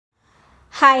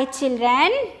Hi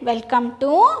children, welcome to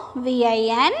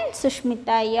VIN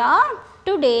Sushmita here.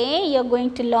 Today you are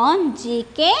going to learn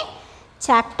GK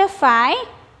chapter 5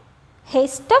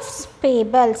 Aesop's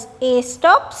Fables.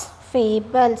 Aesop's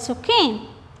Fables. Okay.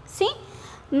 See,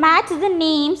 match the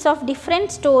names of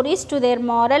different stories to their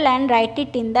moral and write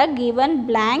it in the given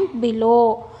blank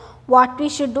below. What we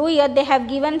should do here, they have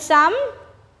given some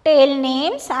tale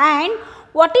names and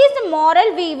what is the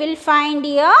moral we will find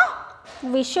here?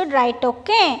 We should write.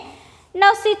 Okay.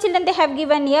 Now see children, they have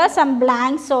given here some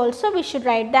blanks also. We should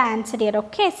write the answer here.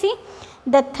 Okay. See,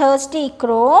 the thirsty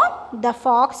crow, the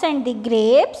fox and the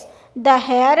grapes, the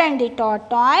hare and the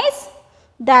tortoise,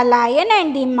 the lion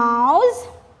and the mouse,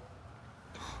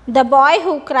 the boy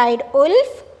who cried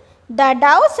wolf, the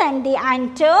doves and the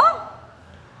hunter,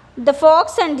 the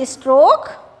fox and the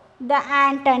stork, the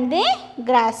ant and the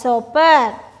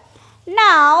grasshopper.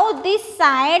 Now this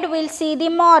side we will see the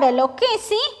moral. Okay,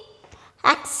 see,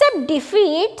 accept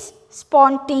defeats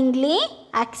spontaneously,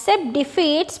 accept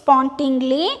defeat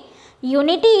spontaneously,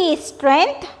 unity is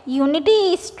strength,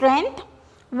 unity is strength,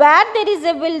 where there is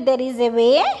a will there is a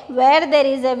way, where there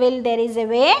is a will there is a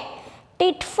way,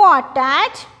 tit for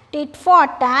tat,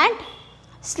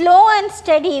 slow and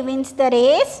steady wins the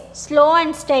race, slow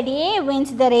and steady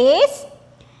wins the race.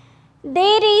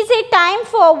 There is a time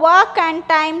for work and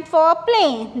time for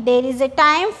play. There is a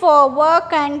time for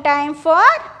work and time for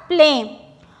play.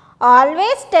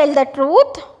 Always tell the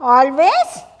truth.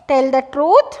 Always tell the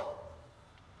truth.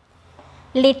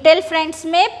 Little friends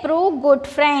may prove good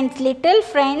friends. Little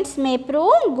friends may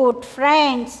prove good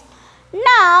friends.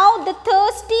 Now the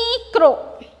thirsty crow.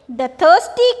 The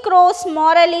thirsty crow's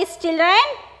moral is children.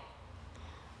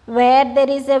 Where there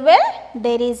is a will,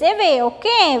 there is a way.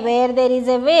 Okay, where there is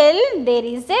a will, there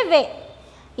is a way.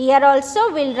 Here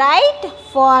also we'll write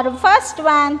for first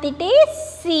one it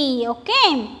is C.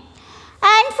 Okay,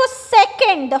 and for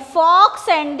second the fox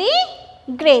and the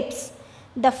grapes.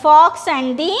 The fox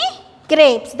and the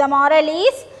grapes. The moral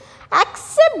is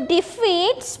accept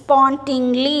defeat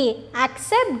spontaneously.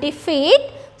 Accept defeat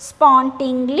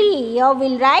spontaneously. Here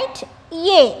we'll write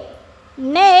A.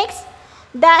 Next,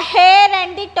 the hare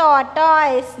and the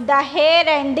tortoise. The hare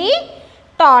and the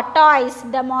tortoise.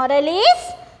 The moral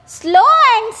is slow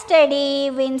and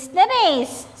steady wins the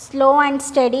race. Slow and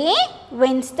steady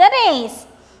wins the race.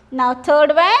 Now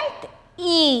third one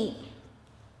E.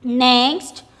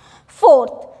 Next,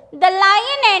 fourth, the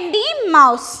lion and the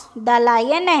mouse. The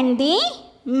lion and the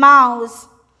mouse.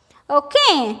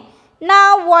 Okay.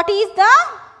 Now what is the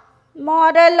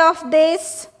moral of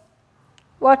this?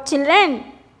 What children?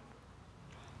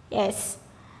 Yes.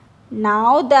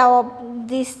 Now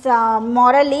this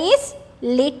moral is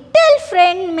little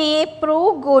friend may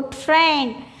prove good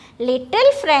friend.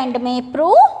 Little friend may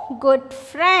prove good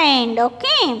friend.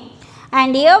 Okay.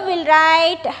 And here we'll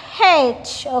write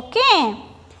H. Okay.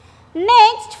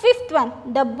 Next, fifth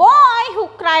one. The boy who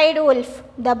cried wolf.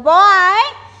 The boy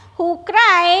who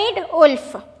cried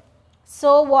wolf.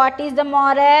 So what is the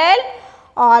moral?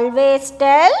 Always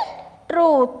tell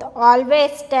truth.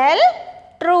 Always tell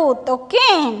truth.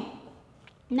 Okay.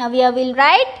 Now here we'll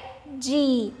write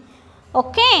G.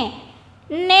 Okay.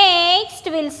 Next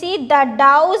we'll see the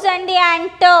doves and the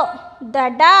hunter.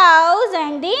 The doves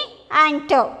and the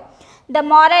hunter. The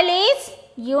moral is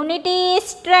unity is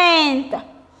strength.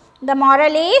 The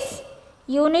moral is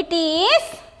unity is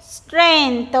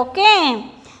strength.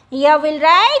 Okay. Here we'll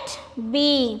write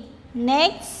B.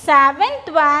 Next, seventh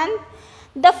one,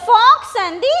 the fox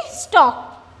and the stork.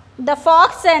 The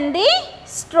fox and the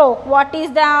stork. What is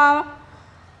the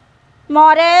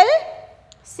moral?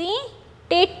 See,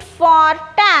 tit for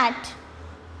tat.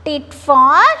 Tit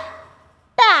for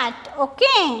tat.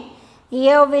 Okay.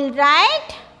 Here we'll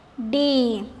write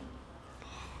D.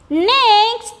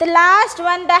 Next, the last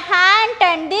one, the ant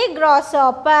and the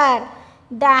grasshopper.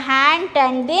 The ant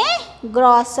and the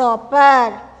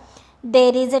grasshopper.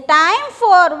 There is a time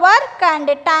for work and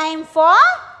a time for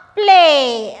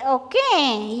play.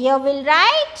 Okay. Here we'll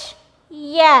write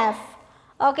F.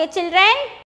 Okay children.